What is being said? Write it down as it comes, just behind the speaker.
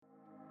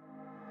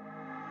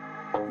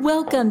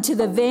Welcome to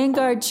the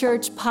Vanguard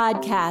Church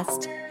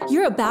podcast.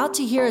 You're about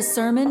to hear a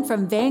sermon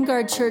from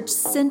Vanguard Church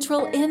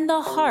Central in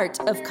the heart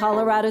of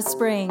Colorado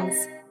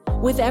Springs.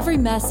 With every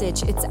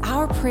message, it's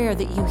our prayer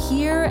that you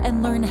hear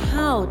and learn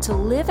how to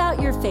live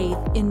out your faith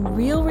in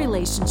real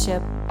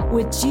relationship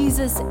with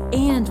Jesus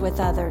and with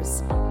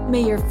others.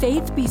 May your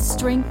faith be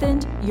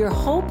strengthened, your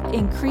hope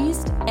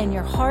increased, and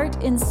your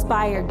heart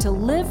inspired to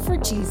live for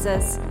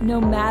Jesus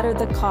no matter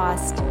the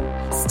cost.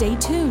 Stay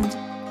tuned.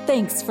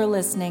 Thanks for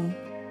listening.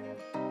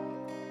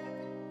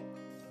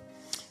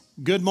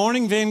 Good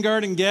morning,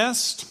 Vanguard and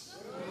guest.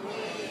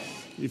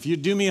 If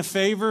you'd do me a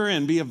favor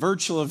and be a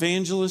virtual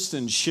evangelist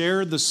and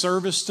share the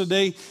service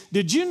today.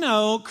 Did you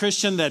know,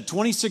 Christian, that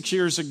 26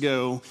 years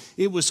ago,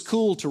 it was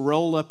cool to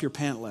roll up your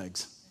pant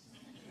legs?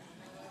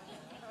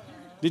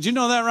 Did you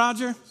know that,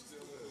 Roger?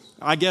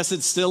 I guess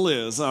it still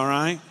is, all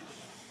right?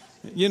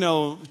 You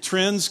know,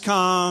 trends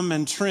come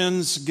and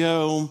trends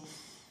go.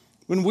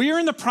 When we were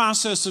in the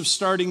process of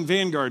starting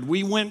Vanguard,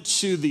 we went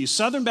to the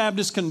Southern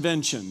Baptist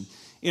Convention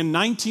in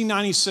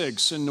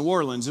 1996 in New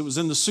Orleans. It was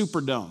in the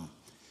Superdome.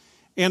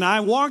 And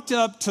I walked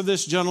up to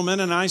this gentleman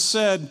and I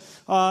said,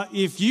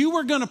 if you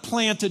were going to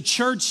plant a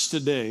church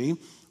today,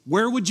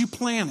 where would you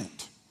plant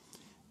it?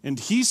 And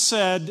he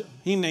said,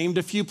 he named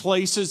a few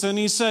places, and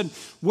he said,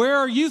 where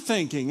are you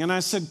thinking? And I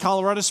said,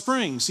 Colorado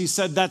Springs. He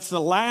said, that's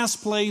the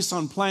last place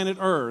on planet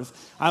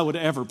Earth I would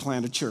ever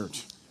plant a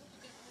church.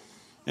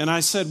 And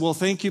I said, well,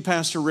 thank you,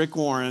 Pastor Rick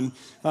Warren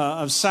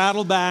of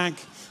Saddleback,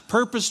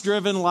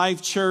 Purpose-Driven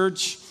Life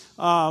Church,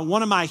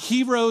 one of my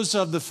heroes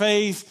of the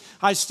faith.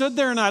 I stood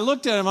there and I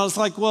looked at him. I was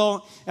like,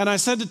 well, and I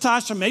said to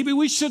Tasha, maybe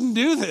we shouldn't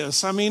do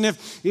this. I mean,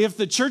 if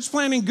the church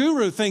planting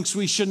guru thinks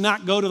we should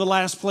not go to the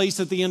last place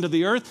at the end of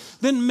the earth,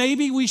 then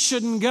maybe we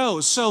shouldn't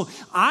go. So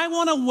I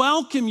want to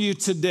welcome you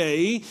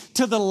today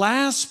to the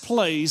last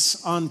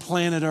place on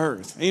planet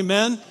Earth.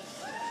 Amen?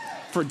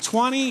 For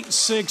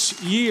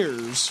 26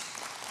 years,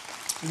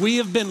 we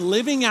have been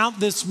living out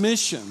this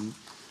mission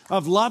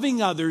of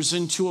loving others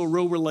into a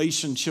real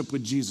relationship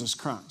with Jesus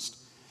Christ.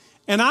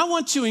 And I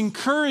want to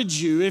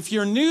encourage you, if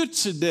you're new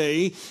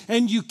today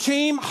and you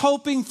came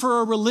hoping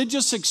for a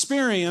religious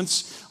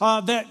experience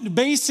that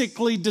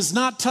basically does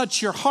not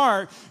touch your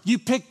heart, you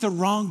picked the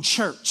wrong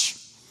church.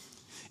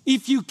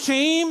 If you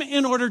came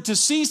in order to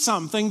see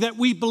something that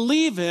we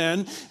believe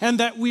in and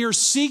that we are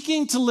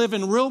seeking to live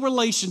in real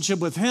relationship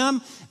with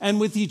Him and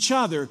with each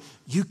other,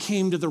 you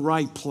came to the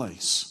right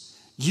place.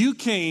 You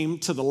came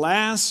to the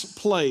last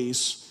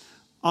place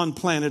on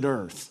planet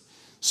Earth.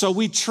 So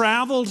we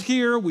traveled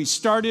here. We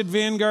started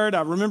Vanguard.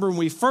 I remember when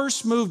we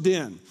first moved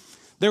in,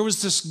 there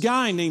was this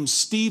guy named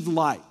Steve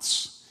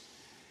Lights.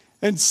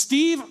 And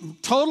Steve,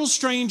 total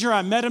stranger,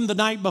 I met him the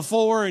night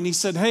before, and he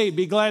said, hey,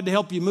 be glad to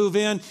help you move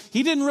in.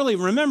 He didn't really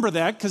remember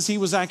that because he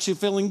was actually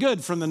feeling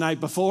good from the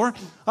night before,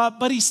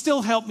 but he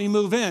still helped me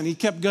move in. He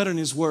kept good on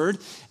his word.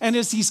 And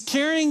as he's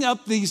carrying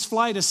up these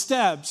flight of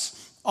steps,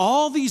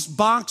 all these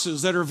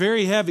boxes that are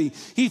very heavy,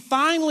 he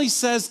finally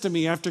says to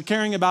me, after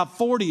carrying about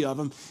 40 of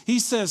them, he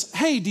says,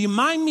 hey, do you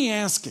mind me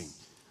asking,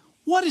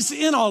 what is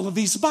in all of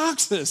these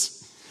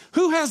boxes?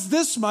 Who has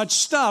this much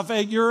stuff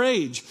at your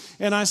age?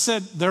 And I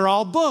said, they're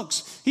all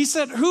books. He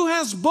said, who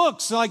has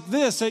books like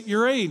this at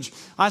your age?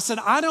 I said,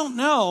 I don't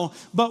know,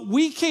 but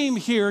we came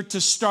here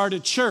to start a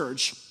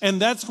church,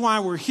 and that's why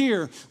we're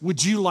here.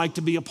 Would you like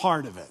to be a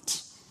part of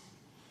it?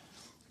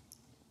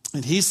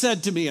 And he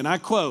said to me, and I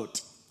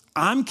quote,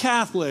 I'm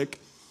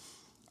Catholic.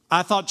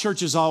 I thought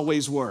churches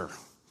always were.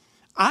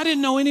 I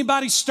didn't know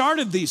anybody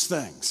started these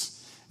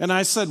things. And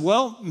I said,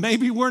 well,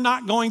 maybe we're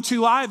not going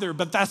to either,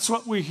 but that's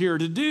what we're here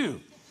to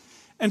do.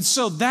 And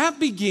so that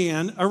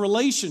began a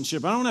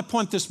relationship. I want to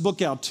point this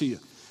book out to you.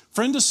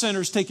 Friend of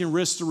Sinners, Taking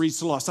Risks to Reach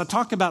the Lost. I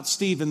talk about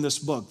Steve in this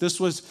book. This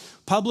was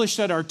published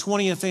at our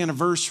 20th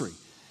anniversary.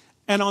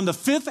 And on the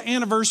 5th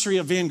anniversary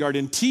of Vanguard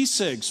in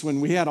T6,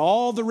 when we had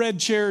all the red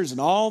chairs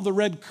and all the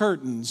red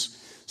curtains,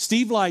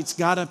 Steve Lights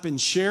got up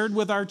and shared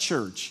with our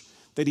church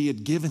that he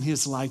had given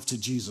his life to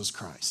Jesus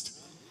Christ.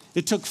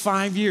 It took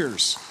 5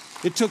 years.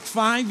 It took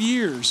 5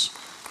 years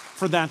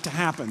for that to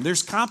happen.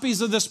 There's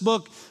copies of this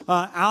book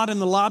out in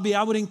the lobby.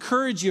 I would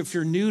encourage you, if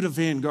you're new to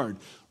Vanguard,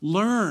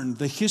 learn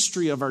the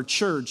history of our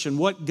church and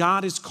what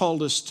God has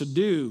called us to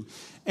do.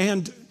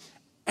 And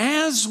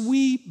as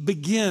we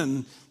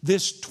begin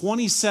this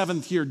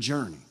 27th year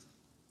journey,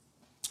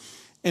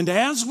 and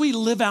as we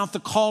live out the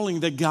calling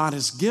that God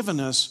has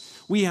given us,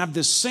 we have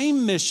the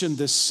same mission,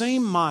 the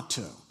same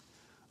motto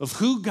of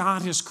who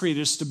God has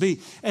created us to be.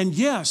 And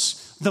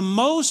yes, the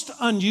most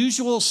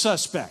unusual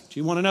suspect,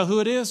 you want to know who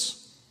it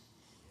is?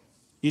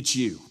 It's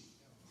you.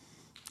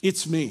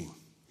 It's me.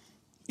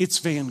 It's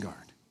Vanguard.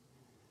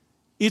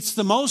 It's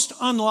the most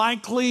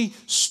unlikely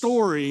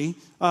story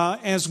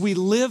as we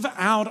live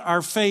out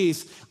our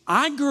faith.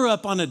 I grew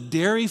up on a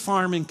dairy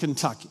farm in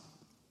Kentucky.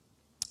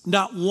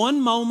 Not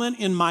one moment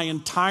in my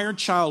entire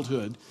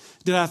childhood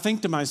did I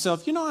think to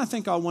myself, I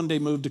think I'll one day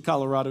move to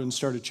Colorado and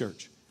start a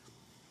church.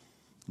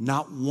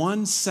 Not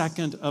 1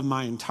 second of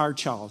my entire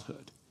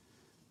childhood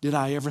did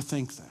I ever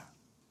think that.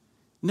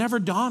 Never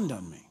dawned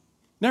on me.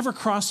 Never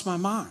crossed my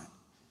mind.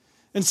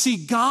 And see,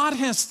 God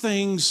has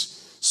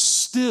things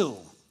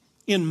still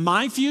in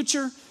my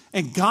future,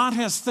 and God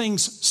has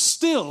things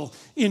still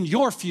in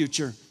your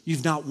future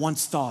you've not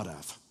once thought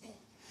of.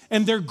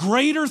 And they're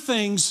greater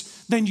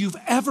things than you've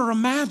ever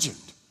imagined.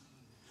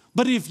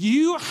 But if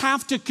you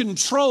have to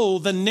control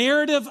the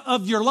narrative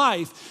of your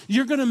life,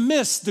 you're going to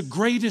miss the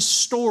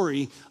greatest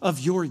story of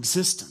your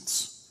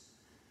existence.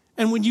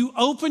 And when you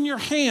open your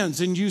hands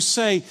and you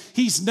say,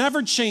 He's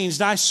never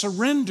changed, I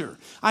surrender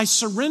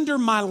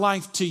my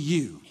life to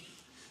you.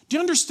 Do you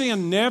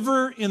understand,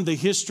 never in the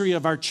history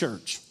of our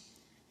church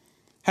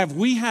have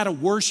we had a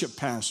worship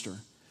pastor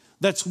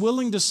that's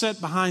willing to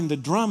sit behind the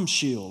drum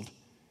shield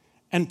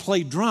and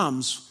play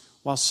drums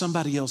while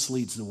somebody else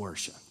leads the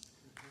worship.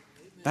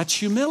 That's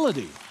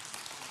humility.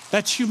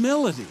 That's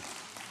humility.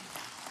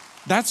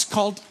 That's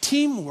called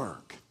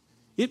teamwork.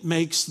 It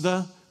makes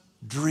the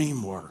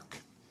dream work.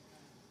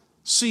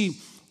 See,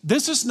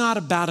 this is not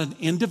about an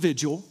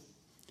individual.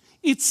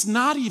 It's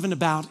not even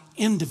about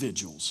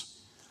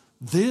individuals.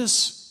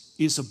 This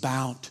is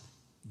about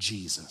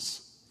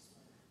Jesus.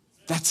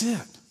 That's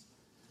it.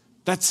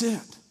 That's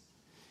it.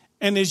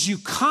 And as you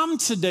come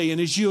today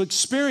and as you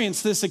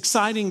experience this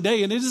exciting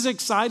day, and it is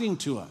exciting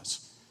to us,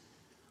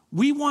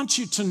 we want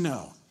you to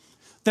know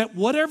that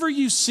whatever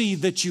you see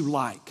that you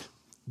like,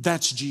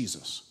 that's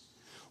Jesus.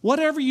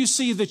 Whatever you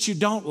see that you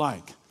don't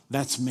like,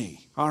 that's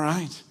me, all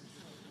right?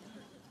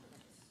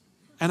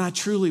 And I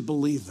truly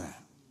believe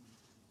that.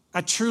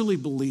 I truly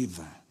believe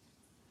that.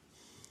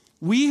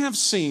 We have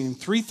seen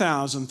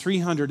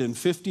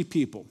 3,350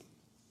 people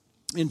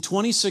in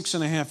 26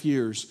 and a half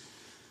years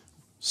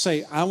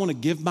say, I want to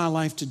give my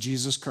life to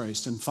Jesus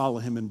Christ and follow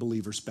Him in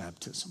believer's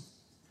baptism.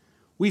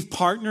 We've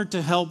partnered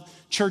to help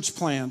church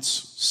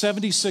plants,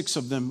 76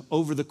 of them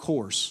over the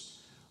course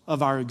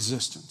of our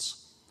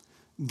existence.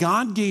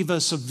 God gave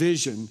us a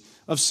vision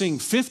of seeing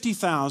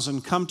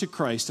 50,000 come to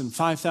Christ and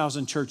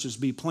 5,000 churches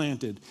be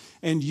planted.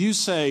 And you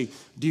say,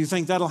 do you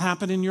think that'll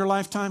happen in your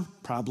lifetime?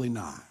 Probably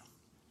not.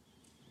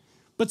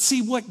 But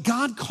see, what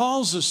God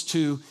calls us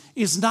to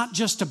is not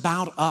just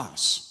about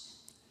us.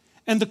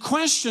 And the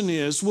question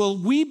is, will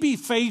we be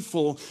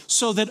faithful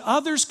so that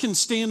others can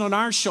stand on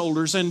our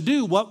shoulders and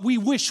do what we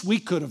wish we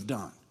could have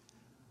done?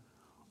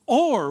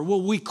 Or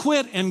will we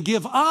quit and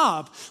give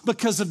up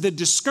because of the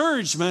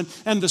discouragement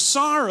and the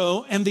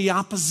sorrow and the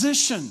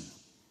opposition?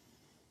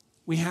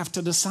 We have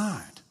to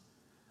decide.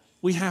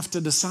 We have to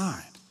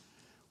decide.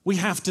 We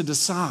have to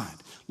decide.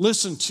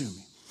 Listen to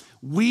me.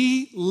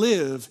 We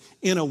live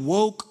in a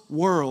woke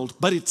world,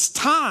 but it's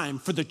time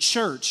for the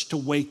church to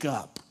wake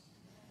up.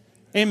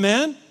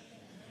 Amen?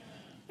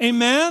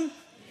 Amen?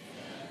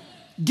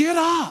 Get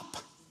up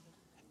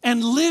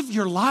and live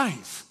your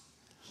life.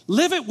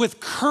 Live it with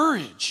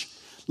courage.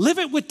 Live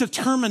it with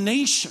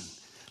determination.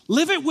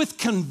 Live it with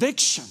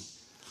conviction.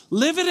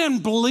 Live it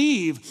and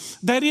believe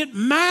that it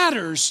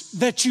matters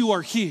that you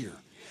are here,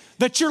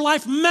 that your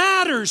life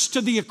matters to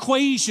the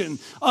equation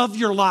of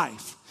your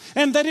life,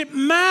 and that it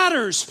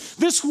matters.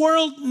 This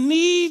world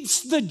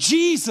needs the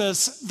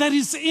Jesus that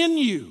is in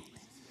you.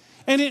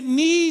 And it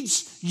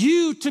needs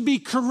you to be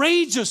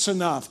courageous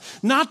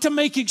enough not to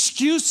make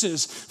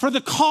excuses for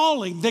the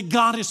calling that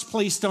God has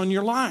placed on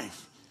your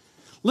life.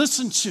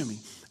 Listen to me.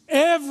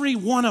 Every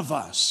one of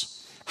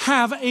us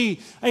have a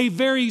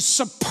very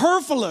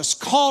superfluous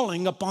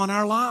calling upon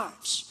our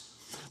lives.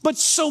 But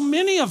so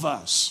many of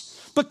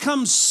us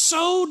become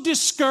so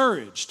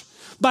discouraged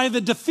by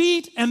the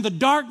defeat and the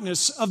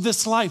darkness of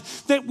this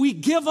life that we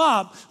give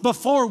up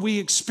before we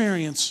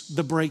experience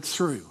the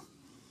breakthrough.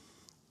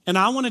 And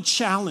I want to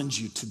challenge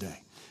you today.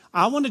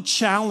 I want to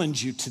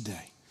challenge you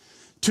today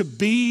to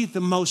be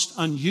the most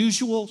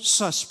unusual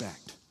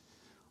suspect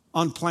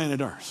on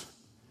planet Earth.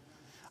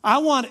 I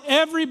want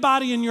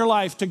everybody in your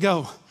life to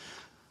go,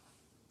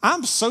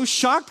 I'm so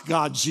shocked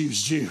God's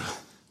used you.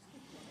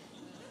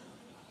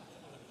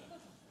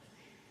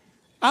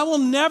 I will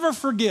never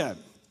forget,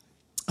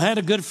 I had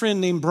a good friend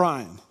named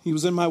Brian. He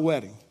was in my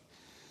wedding.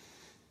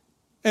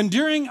 And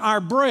during our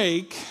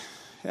break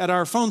at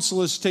our phone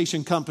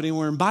solicitation company,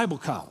 we're in Bible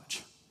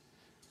college.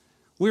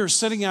 We were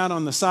sitting out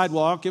on the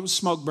sidewalk. It was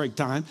smoke break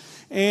time.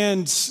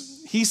 And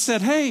he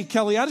said, hey,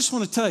 Kelly, I just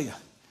want to tell you,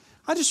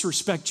 I just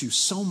respect you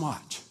so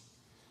much.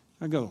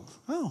 I go,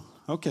 oh,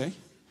 okay.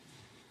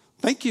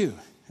 Thank you.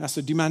 I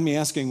said, do you mind me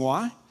asking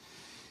why?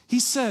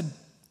 He said,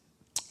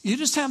 you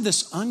just have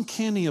this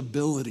uncanny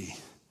ability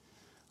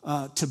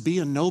to be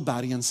a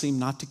nobody and seem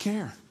not to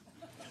care.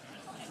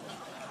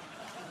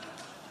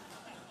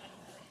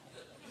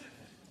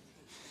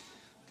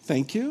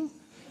 Thank you.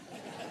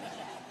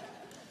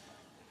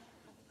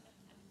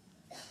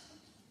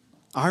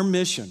 Our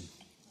mission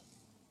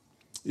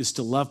is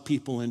to love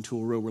people into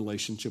a real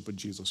relationship with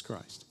Jesus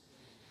Christ.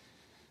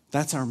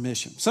 That's our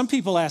mission. Some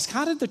people ask,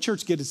 how did the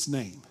church get its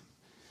name?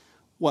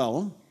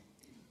 Well,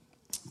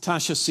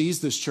 Tasha sees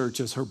this church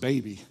as her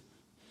baby,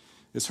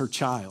 as her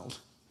child.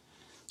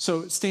 So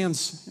it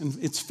stands, and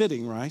it's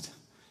fitting, right,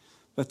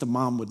 that the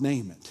mom would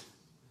name it.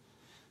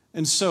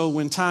 And so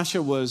when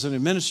Tasha was an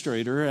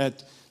administrator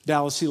at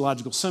Dallas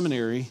Theological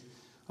Seminary.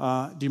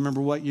 Do you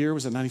remember what year?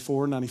 Was it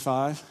 94,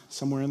 95,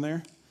 somewhere in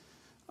there?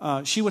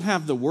 She would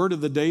have the word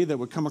of the day that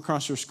would come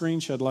across her screen.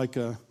 She had like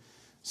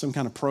some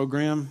kind of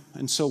program.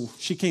 And so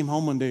she came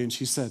home one day and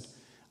she said,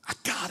 I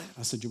got it.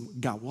 I said, you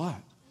got what?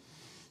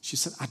 She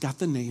said, I got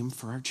the name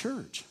for our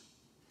church.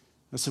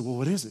 I said, well,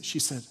 what is it? She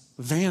said,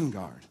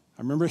 Vanguard.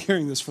 I remember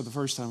hearing this for the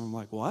first time. I'm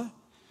like, what?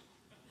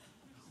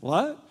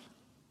 What?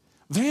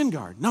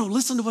 Vanguard. No,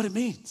 listen to what it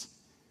means.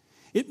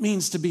 It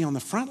means to be on the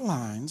front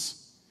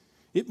lines.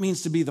 It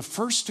means to be the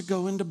first to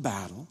go into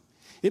battle.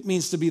 It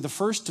means to be the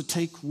first to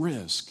take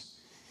risk.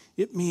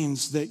 It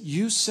means that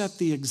you set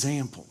the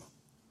example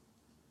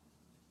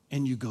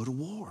and you go to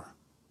war.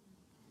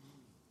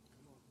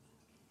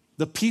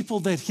 The people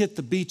that hit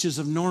the beaches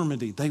of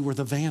Normandy, they were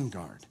the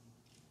vanguard.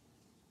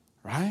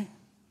 Right?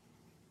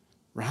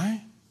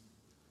 Right?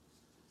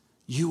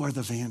 You are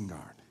the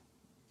vanguard.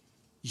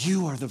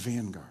 You are the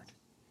vanguard.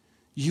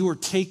 You are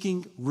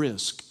taking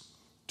risk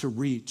to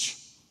reach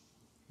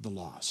the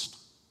lost.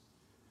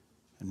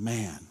 And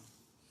man,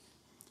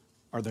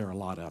 are there a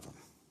lot of them.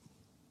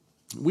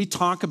 We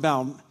talk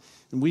about,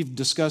 and we've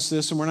discussed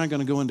this, and we're not going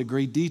to go into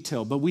great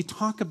detail, but we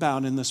talk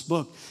about in this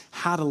book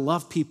how to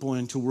love people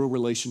into a real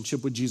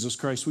relationship with Jesus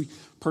Christ. We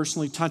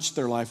personally touch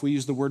their life. We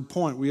use the word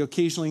point. We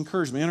occasionally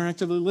encourage them,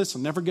 interactively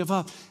listen, never give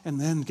up.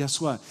 And then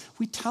guess what?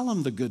 We tell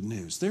them the good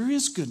news. There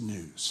is good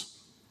news.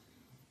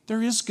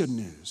 There is good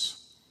news.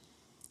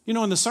 You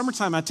know, in the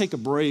summertime, I take a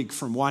break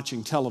from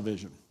watching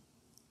television.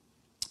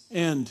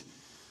 And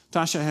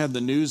Tasha had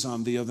the news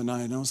on the other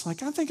night, and I was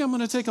like, I think I'm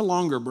going to take a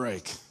longer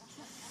break.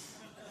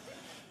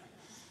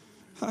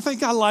 I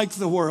think I like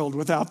the world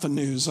without the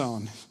news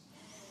on.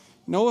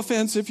 No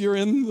offense if you're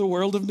in the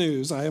world of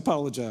news, I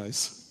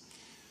apologize.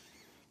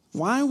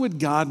 Why would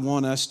God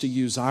want us to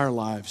use our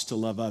lives to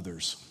love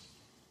others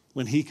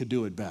when He could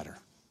do it better?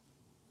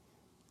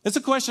 It's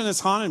a question that's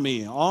haunted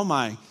me all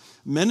my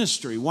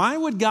ministry. Why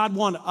would God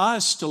want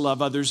us to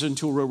love others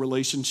into a real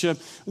relationship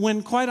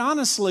when, quite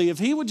honestly, if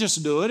He would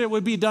just do it, it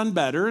would be done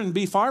better and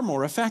be far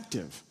more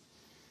effective?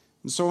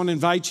 And so I want to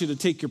invite you to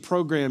take your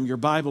program, your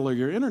Bible, or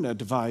your internet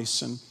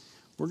device, and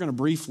we're going to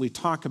briefly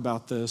talk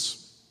about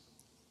this.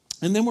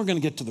 And then we're going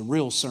to get to the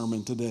real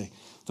sermon today,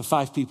 the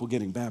 5 people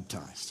getting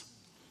baptized.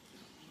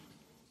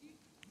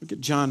 Look at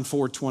John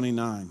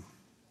 4:29.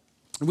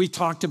 We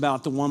talked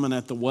about the woman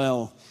at the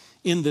well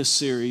in this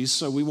series,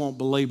 so we won't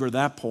belabor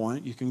that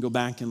point. You can go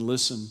back and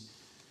listen.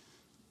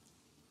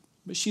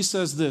 But she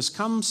says this,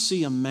 come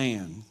see a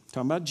man,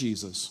 talking about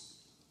Jesus,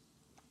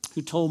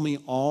 who told me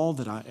all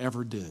that I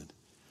ever did.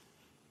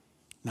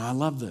 Now, I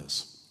love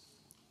this.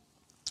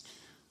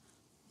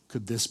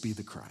 Could this be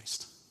the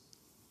Christ?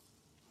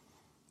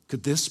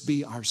 Could this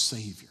be our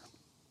Savior?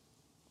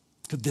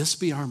 Could this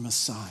be our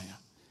Messiah?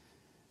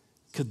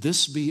 Could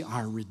this be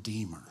our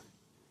Redeemer?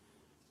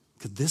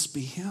 Could this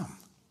be Him?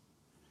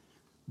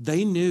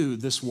 They knew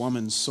this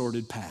woman's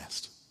sordid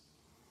past.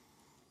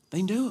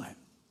 They knew it.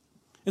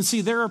 And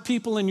see, there are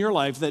people in your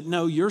life that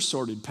know your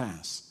sordid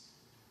past.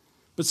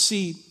 But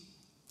see,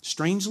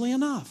 strangely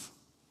enough,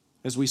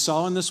 as we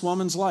saw in this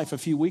woman's life a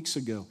few weeks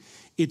ago,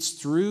 it's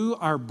through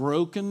our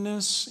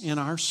brokenness in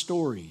our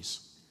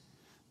stories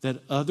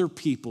that other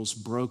people's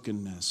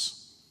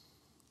brokenness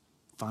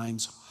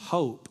finds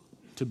hope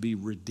to be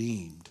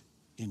redeemed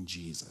in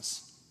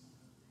Jesus.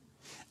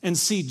 And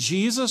see,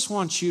 Jesus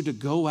wants you to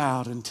go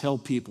out and tell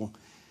people,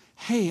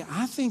 hey,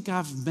 I think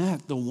I've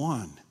met the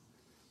one,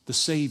 the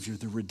Savior,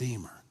 the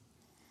Redeemer.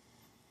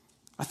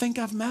 I think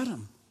I've met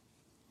Him.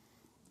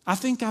 I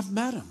think I've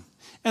met Him.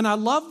 And I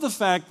love the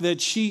fact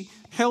that she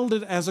held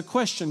it as a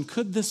question,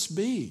 could this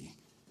be?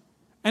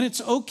 And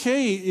it's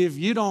okay if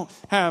you don't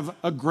have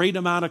a great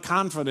amount of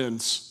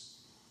confidence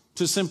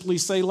to simply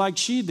say like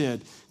she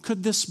did,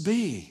 could this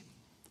be?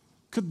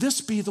 Could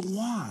this be the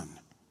one?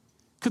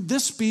 Could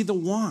this be the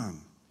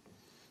one?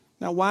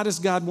 Now, why does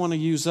God want to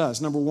use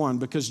us? Number one,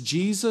 because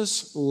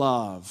Jesus'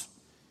 love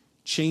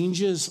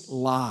changes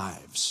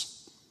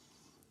lives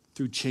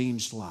through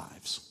changed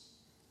lives.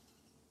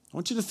 I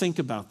want you to think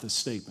about this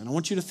statement. I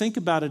want you to think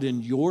about it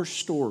in your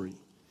story.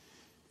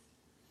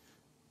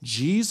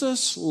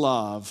 Jesus'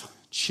 love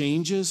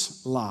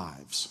changes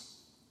lives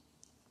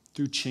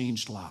through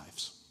changed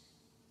lives.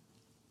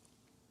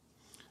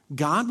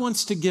 God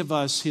wants to give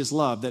us His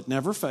love that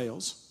never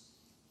fails.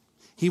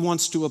 He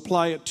wants to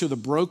apply it to the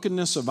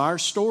brokenness of our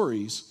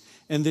stories,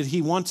 and that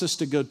He wants us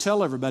to go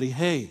tell everybody,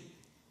 hey,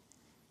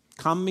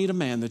 come meet a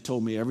man that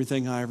told me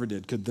everything I ever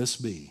did. Could this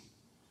be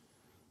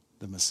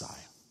the Messiah?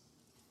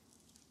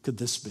 Could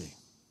this be?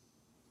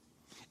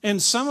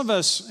 And some of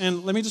us,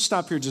 and let me just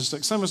stop here just a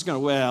second. Some of us go,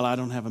 well, I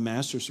don't have a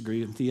master's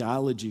degree in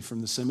theology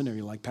from the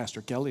seminary like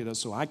Pastor Kelly does,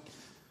 so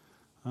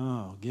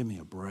give me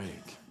a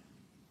break.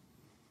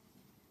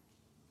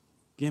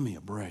 Give me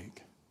a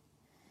break.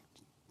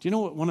 Do you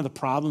know what one of the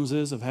problems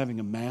is of having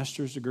a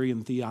master's degree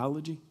in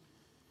theology?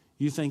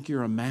 You think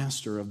you're a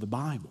master of the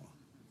Bible.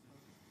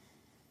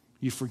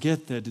 You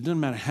forget that it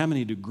doesn't matter how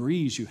many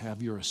degrees you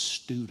have, you're a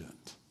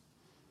student.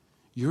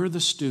 You're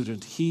the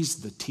student, He's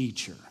the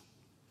teacher.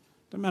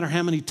 Doesn't matter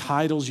how many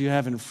titles you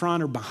have in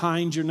front or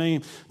behind your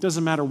name.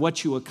 Doesn't matter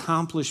what you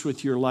accomplish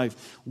with your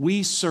life.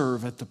 We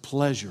serve at the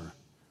pleasure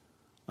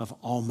of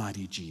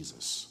Almighty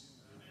Jesus.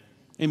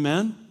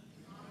 Amen?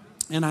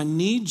 And I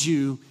need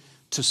you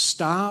to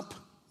stop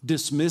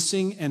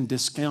dismissing and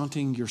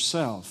discounting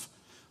yourself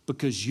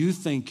because you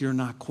think you're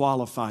not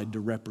qualified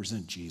to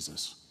represent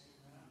Jesus.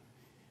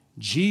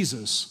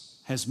 Jesus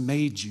has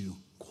made you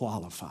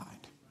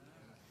qualified.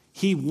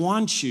 He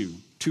wants you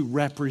to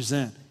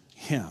represent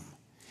Him.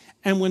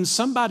 And when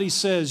somebody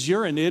says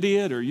you're an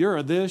idiot or you're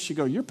a this, you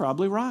go, you're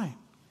probably right.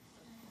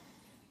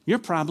 You're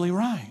probably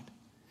right.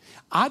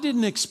 I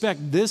didn't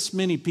expect this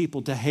many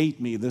people to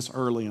hate me this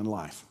early in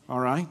life, all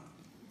right?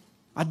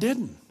 I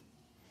didn't.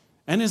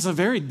 And it's a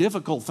very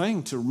difficult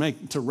thing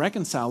to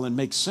reconcile and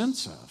make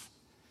sense of.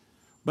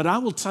 But I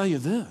will tell you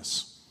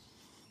this,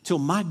 till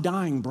my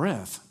dying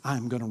breath, I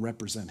am going to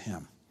represent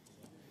Him.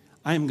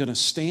 I am going to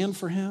stand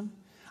for Him.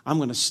 I'm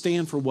going to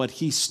stand for what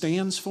He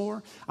stands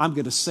for. I'm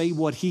going to say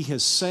what He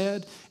has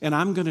said, and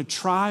I'm going to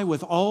try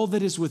with all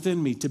that is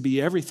within me to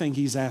be everything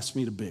He's asked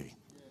me to be.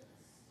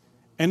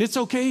 And it's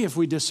okay if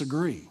we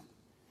disagree,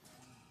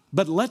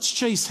 but let's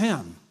chase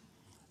Him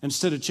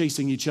instead of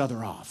chasing each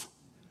other off.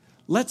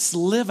 Let's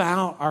live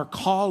out our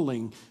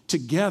calling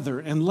together,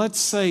 and let's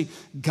say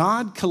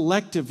God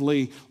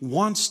collectively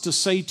wants to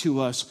say to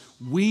us,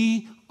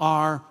 we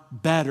are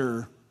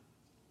better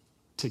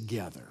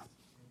together.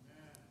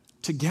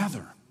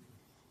 Together.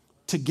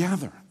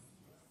 Together.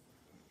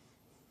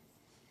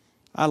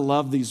 I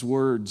love these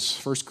words.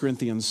 1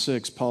 Corinthians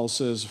 6, Paul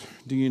says,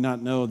 do you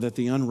not know that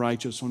the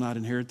unrighteous will not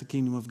inherit the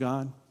kingdom of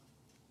God?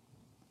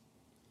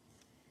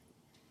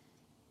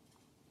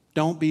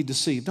 Don't be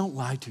deceived. Don't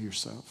lie to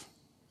yourself.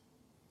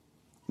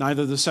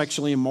 Neither the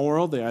sexually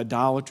immoral, the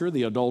idolater,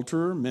 the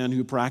adulterer, men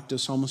who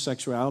practice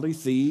homosexuality,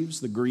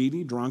 thieves, the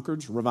greedy,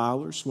 drunkards,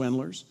 revilers,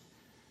 swindlers.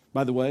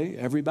 By the way,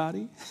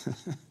 everybody.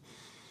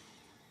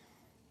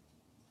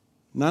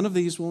 None of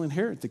these will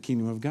inherit the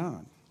kingdom of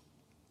God.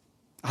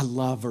 I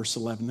love verse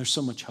 11. There's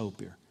so much hope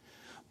here.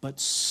 But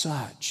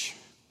such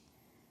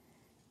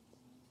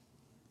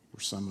were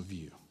some of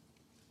you.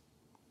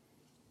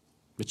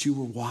 But you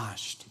were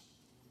washed.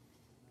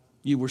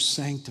 You were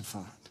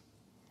sanctified.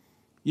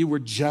 You were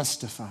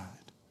justified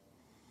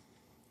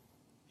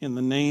in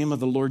the name of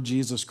the Lord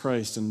Jesus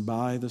Christ and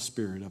by the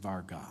Spirit of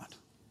our God.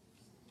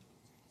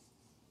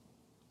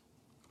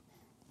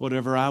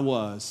 Whatever I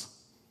was,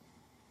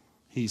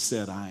 He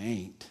said, I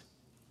ain't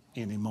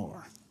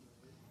anymore.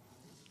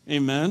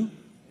 Amen?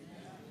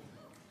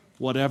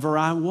 Whatever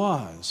I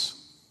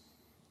was,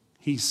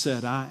 He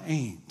said, I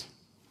ain't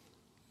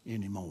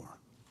anymore.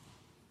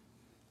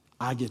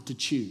 I get to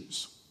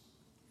choose.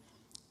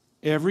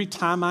 Every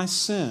time I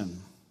sin,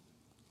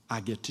 I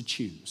get to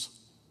choose.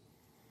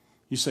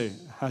 You say,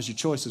 how's your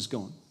choices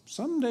going?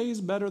 Some days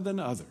better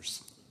than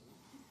others.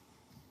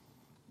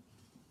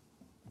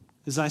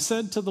 As I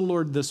said to the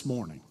Lord this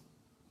morning,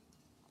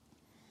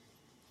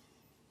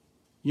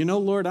 you know,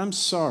 Lord, I'm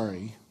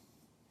sorry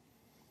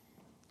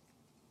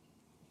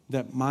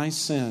that my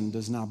sin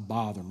does not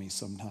bother me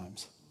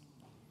sometimes.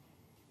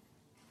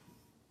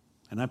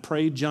 And I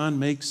pray John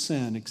makes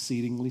sin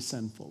exceedingly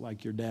sinful,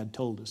 like your dad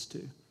told us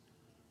to.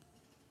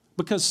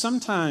 Because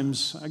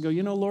sometimes I go,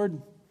 you know, Lord,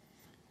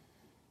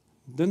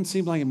 it doesn't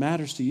seem like it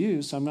matters to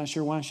you, so I'm not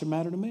sure why it should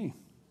matter to me.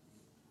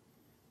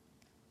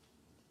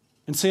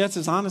 And see, that's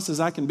as honest as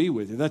I can be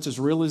with you. That's as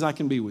real as I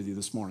can be with you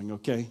this morning,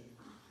 okay?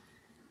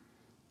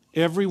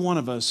 Every one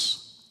of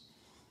us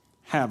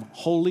have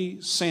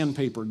holy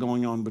sandpaper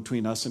going on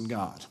between us and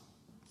God,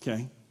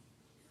 okay?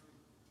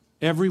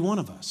 Every one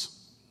of us.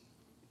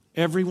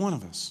 Every one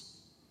of us.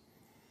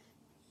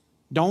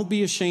 Don't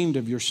be ashamed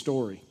of your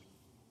story.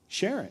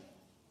 Share it.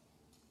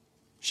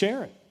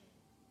 Share it.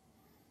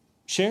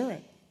 Share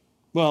it.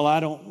 Well, I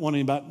don't want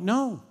anybody.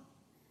 No.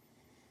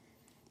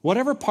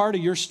 Whatever part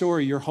of your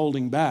story you're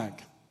holding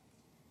back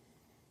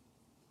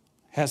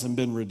hasn't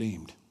been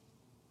redeemed.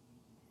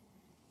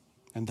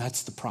 And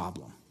that's the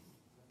problem.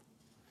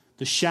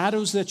 The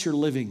shadows that you're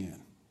living in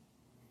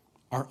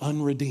are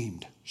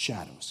unredeemed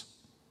shadows.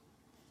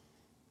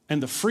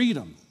 And the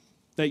freedom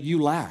that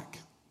you lack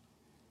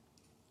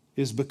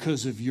is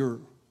because of your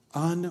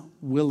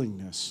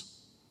unwillingness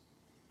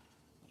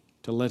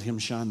to let Him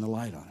shine the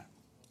light on it.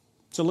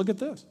 So look at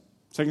this.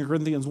 2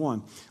 Corinthians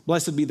 1.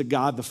 Blessed be the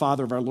God, the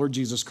Father of our Lord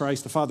Jesus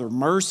Christ, the Father of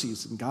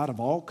mercies and God of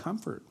all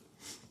comfort,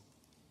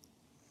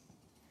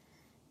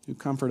 who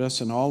comfort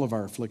us in all of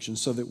our afflictions,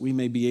 so that we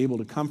may be able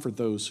to comfort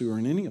those who are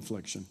in any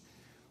affliction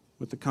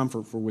with the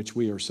comfort for which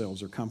we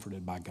ourselves are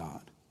comforted by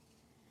God.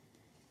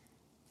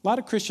 A lot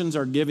of Christians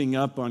are giving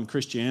up on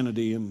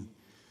Christianity and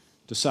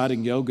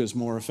deciding yoga is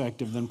more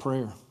effective than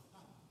prayer.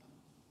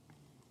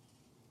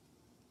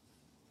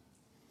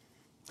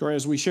 For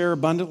as we share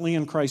abundantly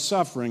in Christ's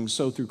suffering,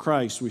 so through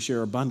Christ we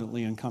share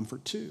abundantly in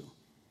comfort too.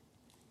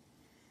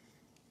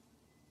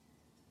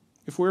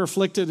 If we're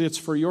afflicted, it's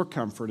for your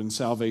comfort and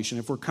salvation.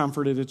 If we're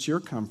comforted, it's your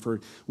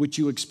comfort, which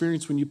you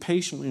experience when you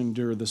patiently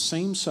endure the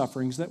same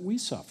sufferings that we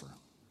suffer.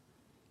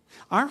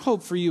 Our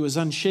hope for you is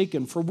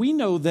unshaken, for we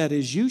know that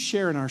as you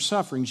share in our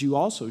sufferings, you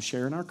also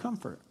share in our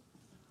comfort.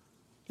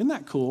 Isn't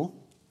that cool?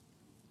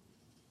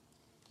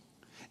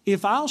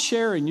 If I'll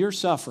share in your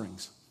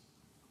sufferings,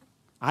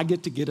 I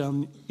get to get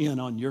in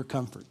on your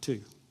comfort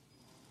too.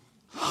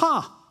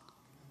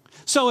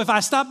 So if I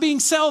stop being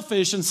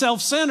selfish and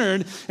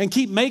self-centered and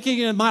keep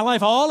making my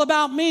life all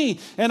about me,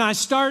 and I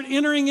start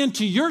entering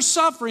into your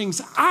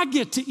sufferings, I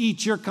get to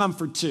eat your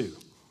comfort too.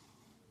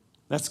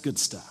 That's good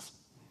stuff.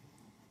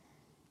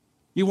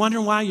 You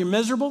wondering why you're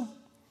miserable?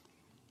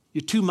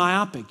 You're too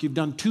myopic. You've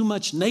done too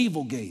much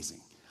navel gazing.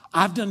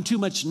 I've done too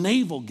much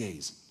navel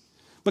gazing.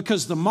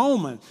 Because the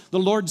moment, the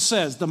Lord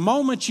says, the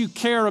moment you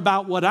care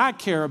about what I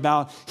care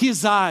about,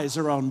 His eyes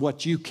are on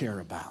what you care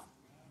about.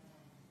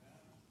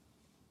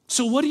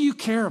 So what do you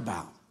care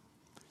about?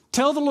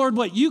 Tell the Lord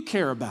what you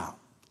care about.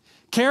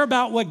 Care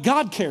about what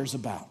God cares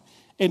about.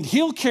 And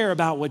He'll care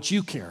about what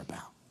you care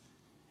about.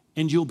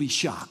 And you'll be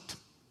shocked.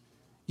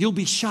 You'll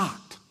be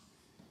shocked.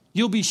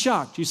 You'll be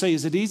shocked. You say,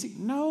 is it easy?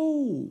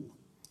 No.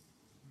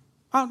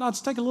 Let's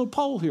take a little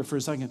poll here for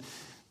a second.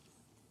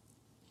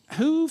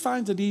 Who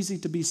finds it easy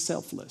to be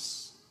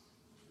selfless?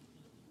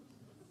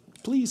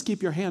 Please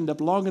keep your hand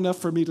up long enough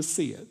for me to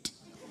see it.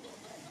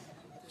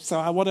 So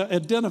I want to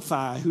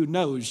identify who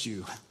knows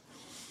you.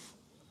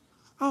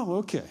 Oh,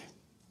 okay.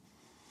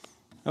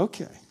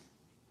 Okay.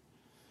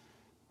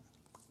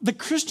 The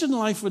Christian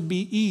life would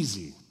be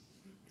easy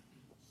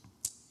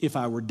if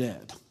I were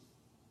dead.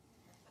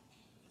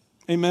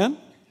 Amen?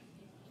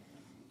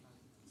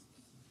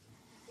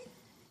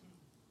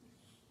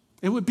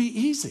 It would be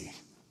easy.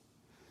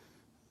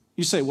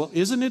 You say, well,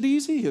 isn't it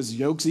easy? His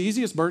yoke's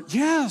easy, his burden.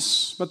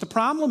 Yes, but the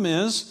problem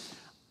is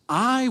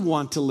I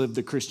want to live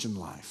the Christian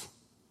life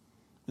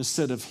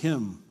instead of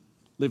Him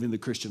living the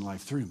Christian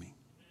life through me.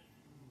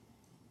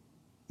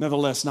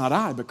 Nevertheless, not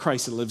I, but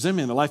Christ that lives in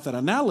me. And the life that I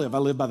now live, I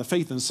live by the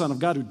faith in the Son of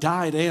God who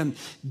died and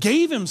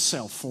gave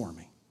Himself for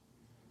me.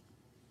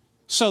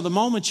 So the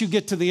moment you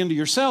get to the end of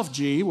yourself,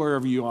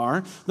 wherever you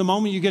are, the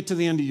moment you get to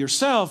the end of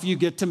yourself, you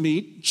get to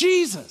meet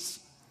Jesus.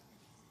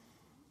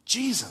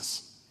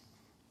 Jesus.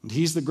 And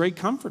He's the great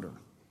comforter.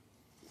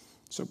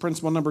 So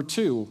principle number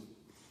 2,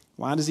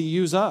 why does He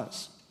use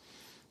us?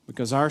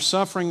 Because our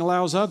suffering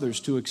allows others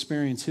to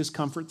experience His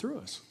comfort through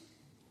us.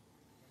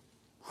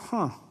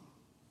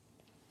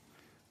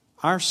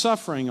 Our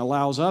suffering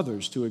allows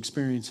others to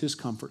experience His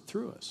comfort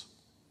through us.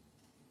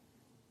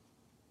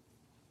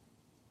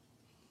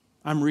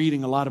 I'm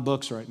reading a lot of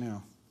books right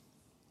now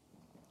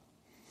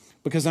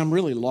because I'm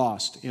really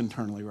lost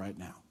internally right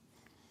now.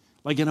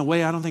 Like in a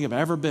way I don't think I've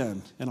ever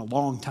been in a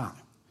long time.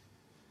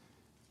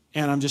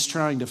 And I'm just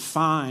trying to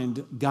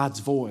find God's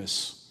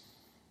voice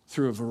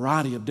through a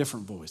variety of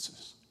different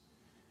voices.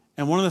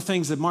 And one of the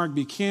things that Mark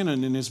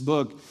Buchanan in his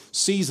book,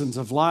 Seasons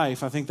of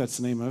Life, I think that's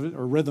the name of it,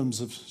 or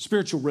Rhythms of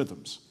Spiritual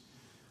Rhythms,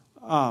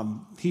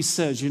 he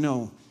says,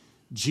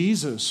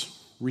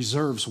 Jesus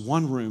reserves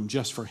one room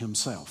just for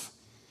Himself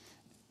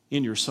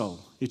in your soul.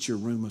 It's your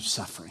room of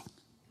suffering.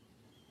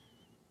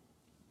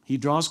 He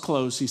draws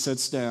close, He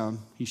sits down,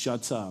 He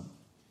shuts up,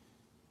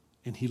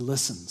 and He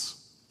listens.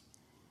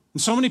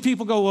 And so many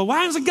people go, well,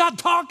 why isn't God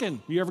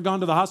talking? You ever gone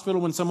to the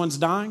hospital when someone's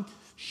dying?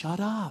 Shut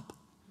up.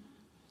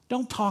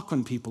 Don't talk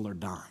when people are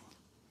dying.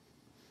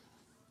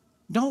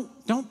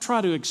 Don't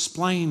try to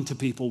explain to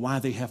people why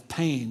they have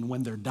pain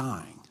when they're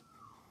dying.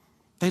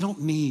 They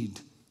don't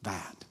need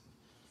that.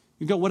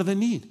 You go, what do they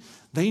need?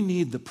 They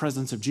need the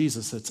presence of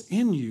Jesus that's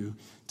in you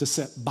to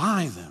sit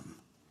by them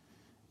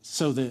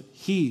so that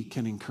He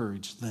can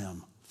encourage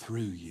them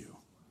through you.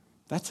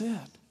 That's it.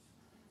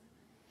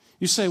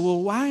 You say,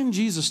 well, why isn't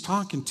Jesus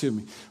talking to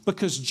me?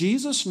 Because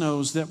Jesus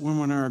knows that when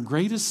we're in our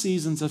greatest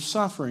seasons of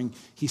suffering,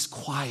 He's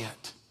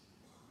quiet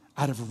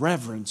out of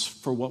reverence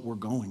for what we're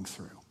going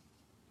through.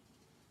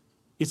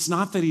 It's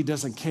not that He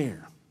doesn't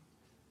care.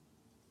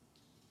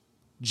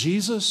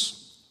 Jesus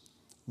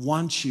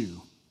wants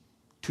you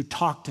to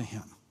talk to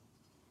Him.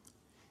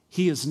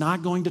 He is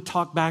not going to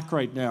talk back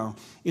right now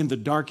in the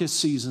darkest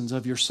seasons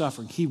of your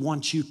suffering. He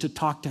wants you to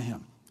talk to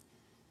Him.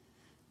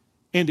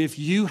 And if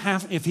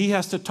He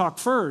has to talk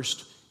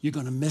first, you're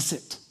going to miss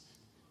it.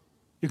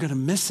 You're going to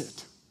miss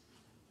it.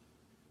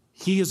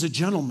 He is a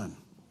gentleman,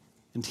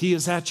 and He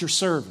is at your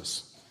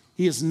service.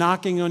 He is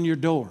knocking on your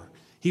door.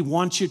 He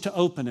wants you to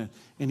open it,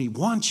 and He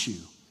wants you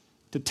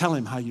to tell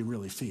Him how you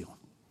really feel.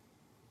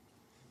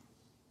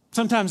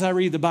 Sometimes I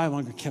read the Bible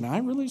and go, can I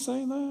really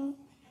say that?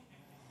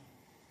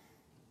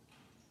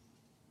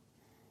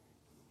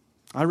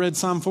 I read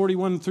Psalm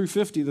 41 through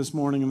 50 this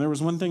morning, and there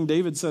was one thing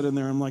David said in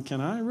there. I'm like, can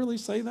I really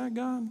say that,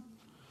 God?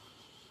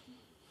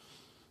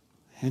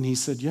 And He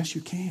said, yes,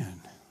 you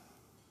can.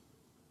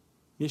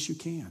 Yes, you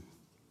can.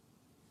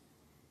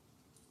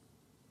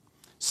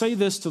 Say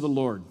this to the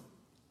Lord.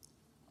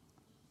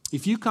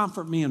 If you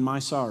comfort me in my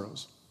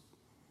sorrows,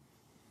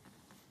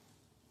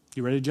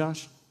 you ready,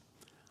 Josh?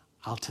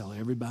 I'll tell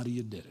everybody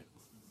you did it.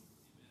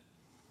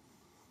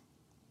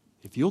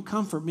 If you'll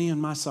comfort me in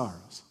my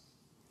sorrows,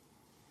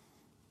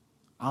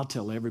 I'll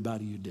tell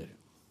everybody you did it.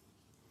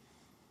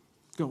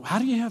 Go, how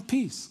do you have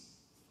peace?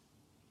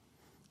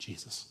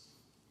 Jesus.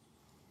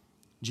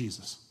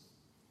 Jesus.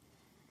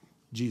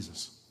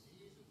 Jesus.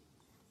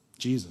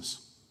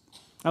 Jesus.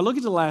 Now look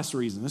at the last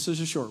reason. This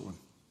is a short one.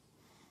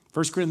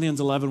 1 Corinthians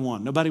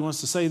 11:1. Nobody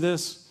wants to say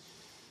this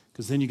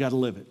because then you got to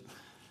live it.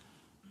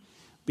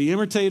 Be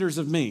imitators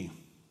of me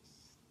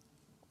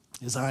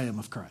as I am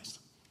of Christ.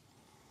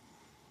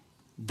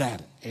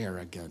 That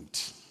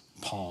arrogant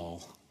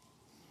Paul.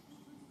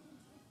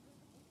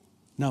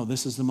 No,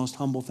 this is the most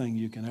humble thing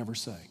you can ever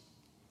say.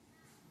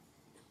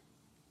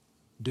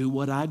 Do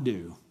what I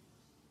do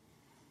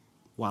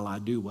while I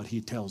do what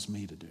he tells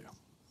me to do.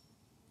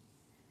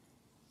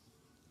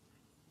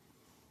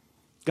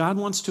 God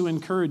wants to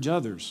encourage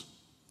others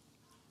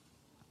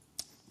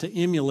to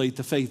emulate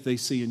the faith they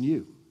see in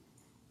you.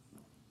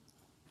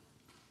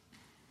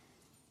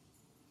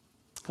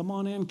 Come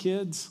on in,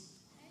 kids.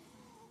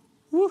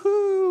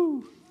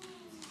 Woohoo!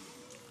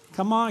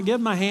 Come on, give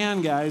them a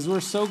hand, guys.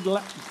 We're so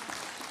glad.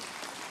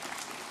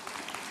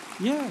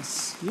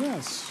 Yes,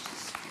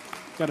 yes.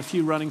 Got a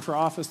few running for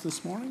office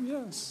this morning?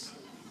 Yes.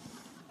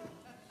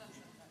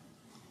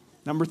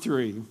 Number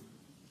 3,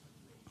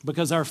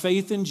 because our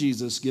faith in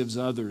Jesus gives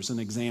others an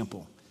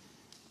example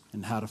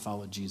in how to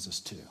follow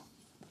Jesus too.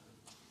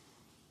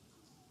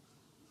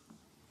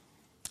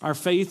 Our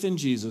faith in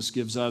Jesus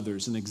gives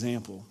others an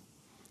example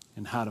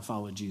in how to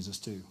follow Jesus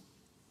too.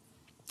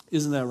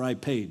 Isn't that right,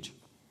 Paige?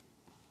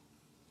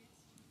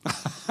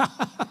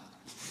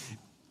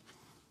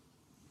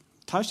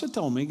 Tasha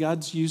told me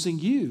God's using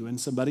you in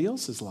somebody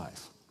else's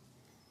life.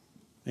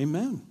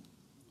 Amen.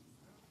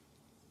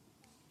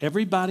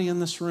 Everybody in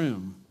this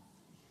room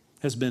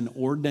has been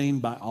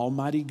ordained by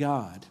Almighty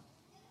God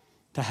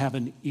to have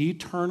an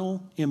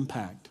eternal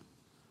impact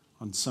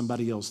on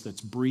somebody else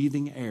that's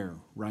breathing air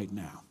right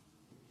now.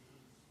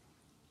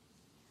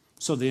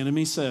 So the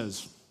enemy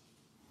says,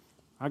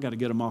 I got to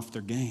get them off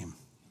their game.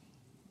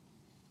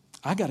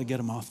 I got to get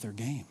them off their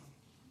game.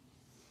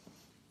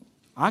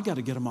 I got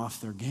to get them off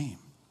their game.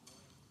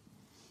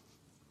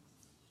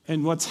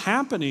 And what's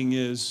happening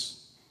is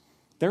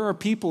there are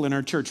people in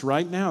our church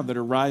right now that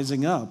are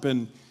rising up,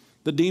 and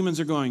the demons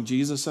are going,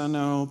 Jesus, I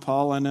know.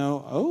 Paul, I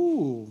know.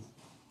 Oh,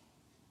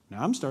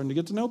 now I'm starting to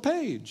get to know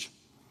Paige.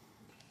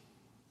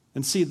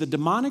 And see, the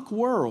demonic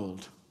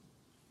world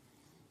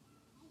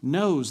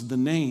knows the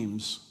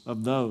names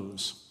of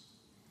those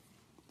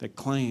that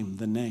claim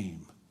the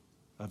name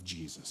of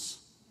Jesus.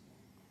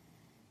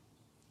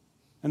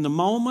 And the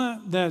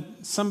moment that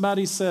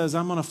somebody says,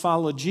 I'm going to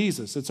follow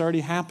Jesus, it's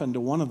already happened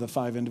to one of the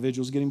 5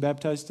 individuals getting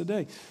baptized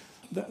today.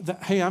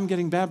 Hey, I'm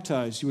getting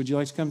baptized. Would you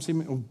like to come see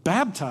me? Oh,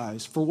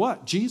 baptized? For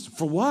what? Jesus?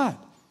 For what?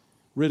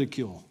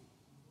 Ridicule.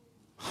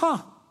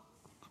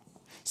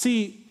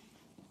 See,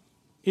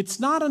 it's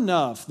not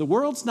enough. The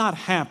world's not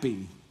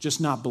happy just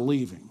not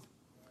believing.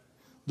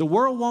 The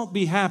world won't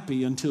be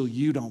happy until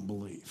you don't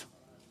believe.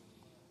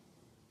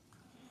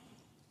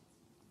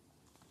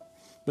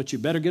 But you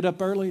better get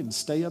up early and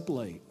stay up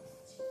late.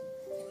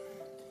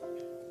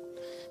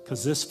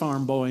 Because this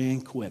farm boy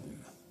ain't quitting.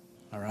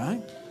 All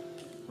right?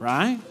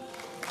 Right?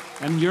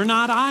 And you're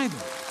not either.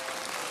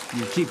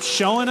 You keep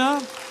showing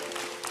up.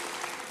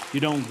 You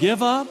don't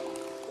give up.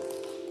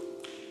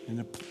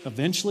 And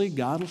eventually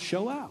God will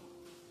show out.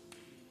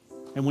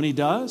 And when he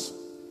does,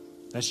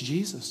 that's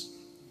Jesus.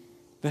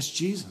 That's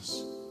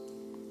Jesus.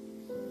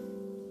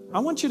 I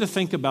want you to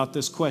think about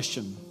this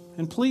question.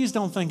 And please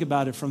don't think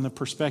about it from the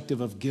perspective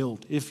of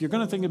guilt. If you're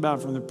going to think about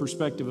it from the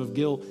perspective of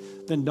guilt,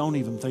 then don't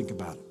even think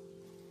about it.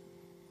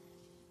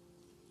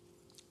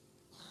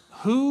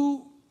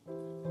 Who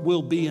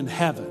will be in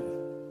heaven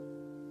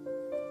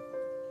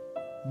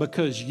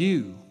because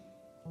you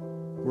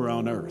were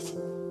on earth?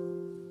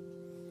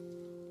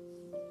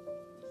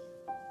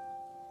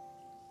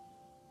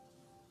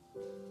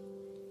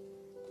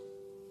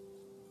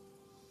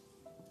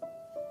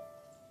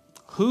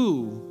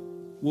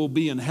 Who will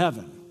be in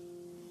heaven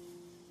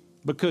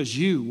because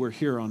you were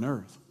here on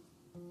earth?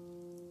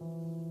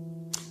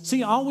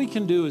 See, all we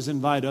can do is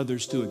invite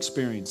others to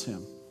experience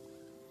him.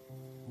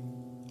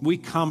 We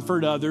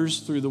comfort others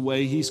through the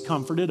way he's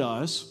comforted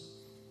us.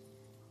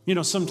 You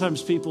know,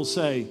 sometimes people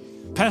say,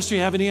 Pastor,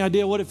 you have any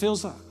idea what it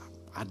feels like?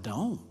 I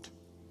don't.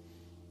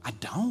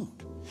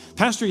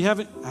 Pastor, you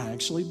haven't? I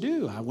actually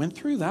do. I went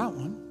through that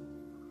one.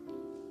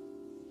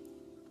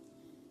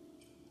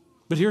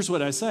 But here's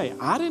what I say.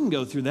 I didn't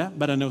go through that,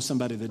 but I know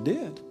somebody that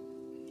did.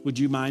 Would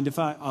you mind if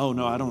oh,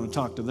 no, I don't want to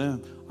talk to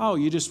them. Oh,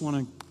 you just want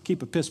to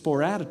keep a piss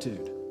poor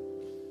attitude.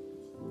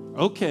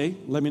 Okay,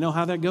 let me know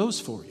how that goes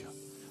for you.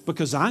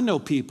 Because I know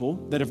people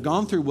that have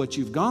gone through what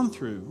you've gone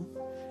through,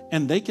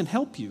 and they can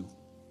help you.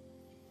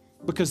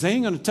 Because they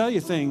ain't going to tell you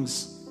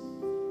things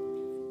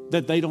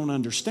that they don't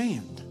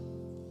understand.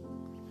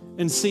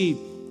 And see,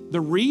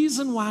 the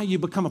reason why you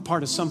become a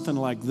part of something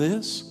like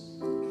this,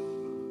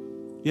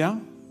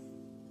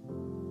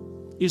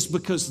 is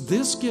because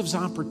this gives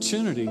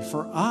opportunity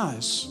for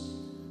us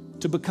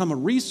to become a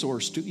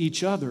resource to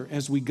each other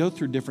as we go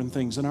through different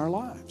things in our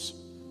lives.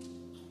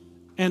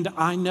 And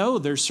I know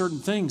there's certain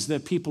things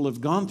that people have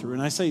gone through.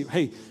 And I say,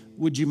 hey,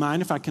 would you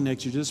mind if I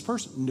connect you to this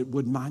person?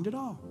 Wouldn't mind at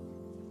all.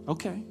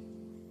 Okay.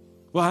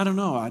 Well, I don't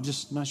know. I'm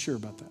just not sure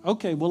about that.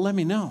 Okay, well, let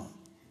me know.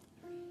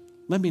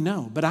 Let me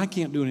know. But I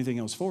can't do anything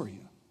else for you.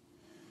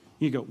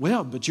 You go,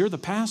 well, but you're the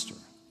pastor.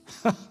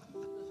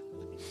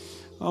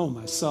 Oh,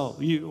 my soul.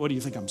 What do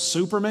you think? I'm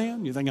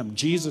Superman? You think I'm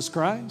Jesus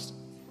Christ?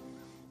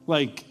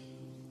 Like,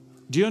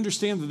 do you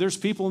understand that there's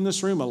people in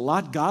this room a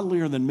lot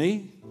godlier than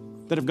me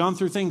that have gone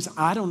through things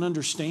I don't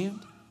understand?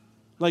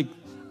 Like,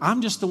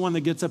 I'm just the one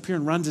that gets up here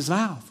and runs his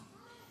mouth.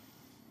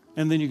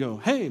 And then you go,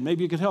 hey,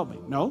 maybe you could help me.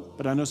 No,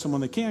 but I know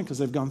someone that can because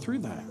they've gone through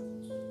that.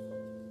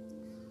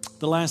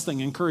 The last thing,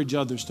 encourage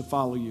others to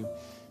follow you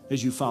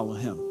as you follow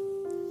him.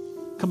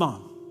 Come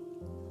on.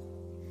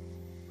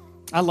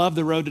 I love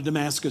the road to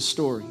Damascus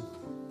story.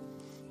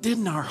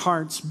 Didn't our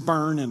hearts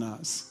burn in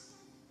us?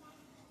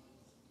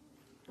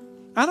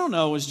 I don't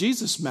know, was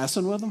Jesus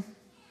messing with them?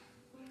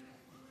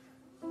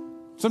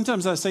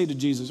 Sometimes I say to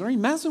Jesus, are you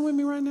messing with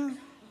me right now?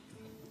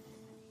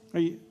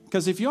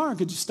 Because if you are,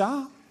 could you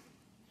stop?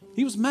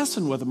 He was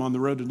messing with them on the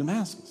road to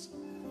Damascus.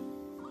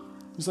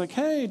 He's like,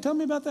 hey, tell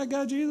me about that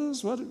guy,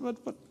 Jesus.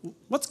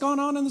 What's going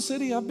on in the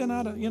city? I've been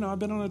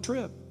on a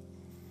trip.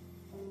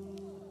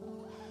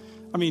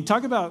 I mean,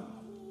 talk about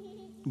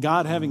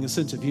God having a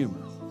sense of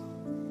humor.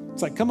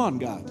 It's like, come on,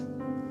 God.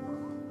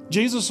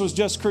 Jesus was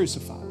just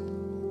crucified,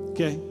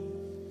 okay?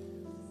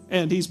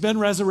 And he's been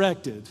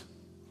resurrected,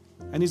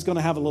 and he's going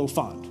to have a little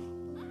fun.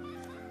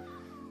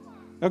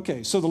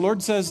 Okay, so the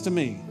Lord says to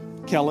me,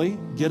 Kelly,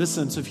 get a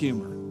sense of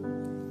humor.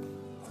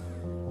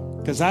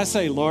 Because I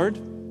say, Lord,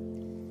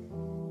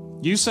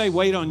 you say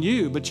wait on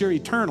you, but you're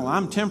eternal.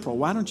 I'm temporal.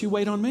 Why don't you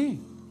wait on me?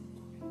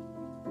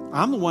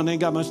 I'm the one that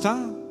ain't got much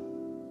time.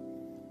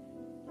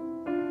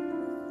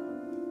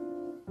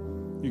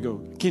 You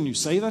go, can you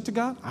say that to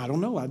God? I don't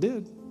know. I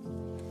did.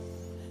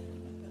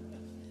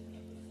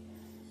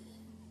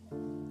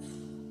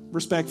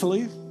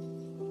 Respectfully,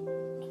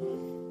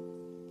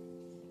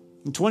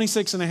 in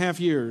 26 and a half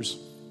years,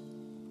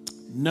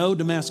 no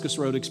Damascus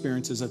Road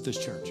experiences at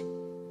this church.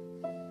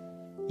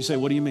 You say,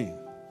 what do you mean?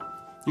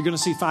 You're going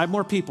to see 5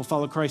 more people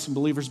follow Christ in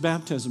believers'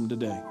 baptism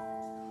today.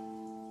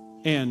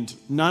 And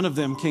none of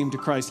them came to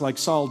Christ like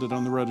Saul did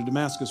on the road to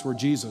Damascus, where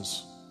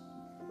Jesus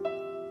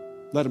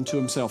led him to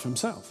himself.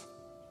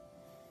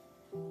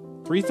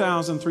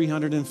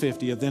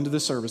 3,350 at the end of the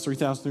service,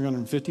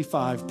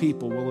 3,355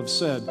 people will have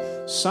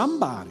said,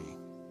 somebody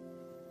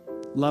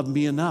loved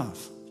me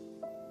enough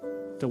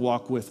to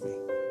walk with me.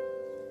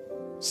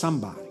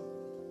 Somebody.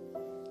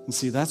 And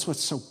see, that's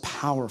what's so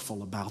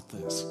powerful about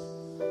this.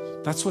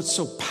 That's what's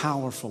so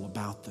powerful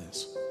about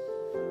this,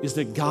 is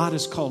that God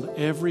has called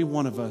every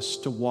one of us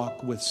to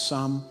walk with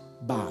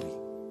somebody.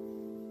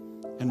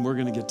 And we're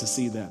going to get to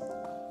see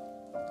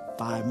that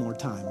 5 more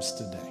times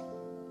today.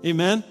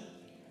 Amen.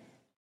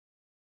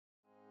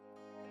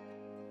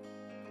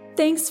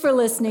 Thanks for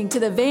listening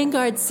to the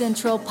Vanguard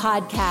Central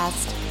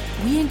podcast.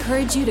 We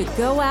encourage you to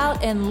go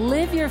out and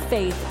live your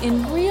faith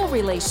in real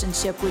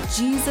relationship with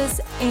Jesus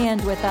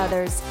and with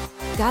others.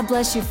 God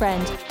bless you,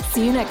 friend.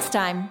 See you next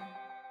time.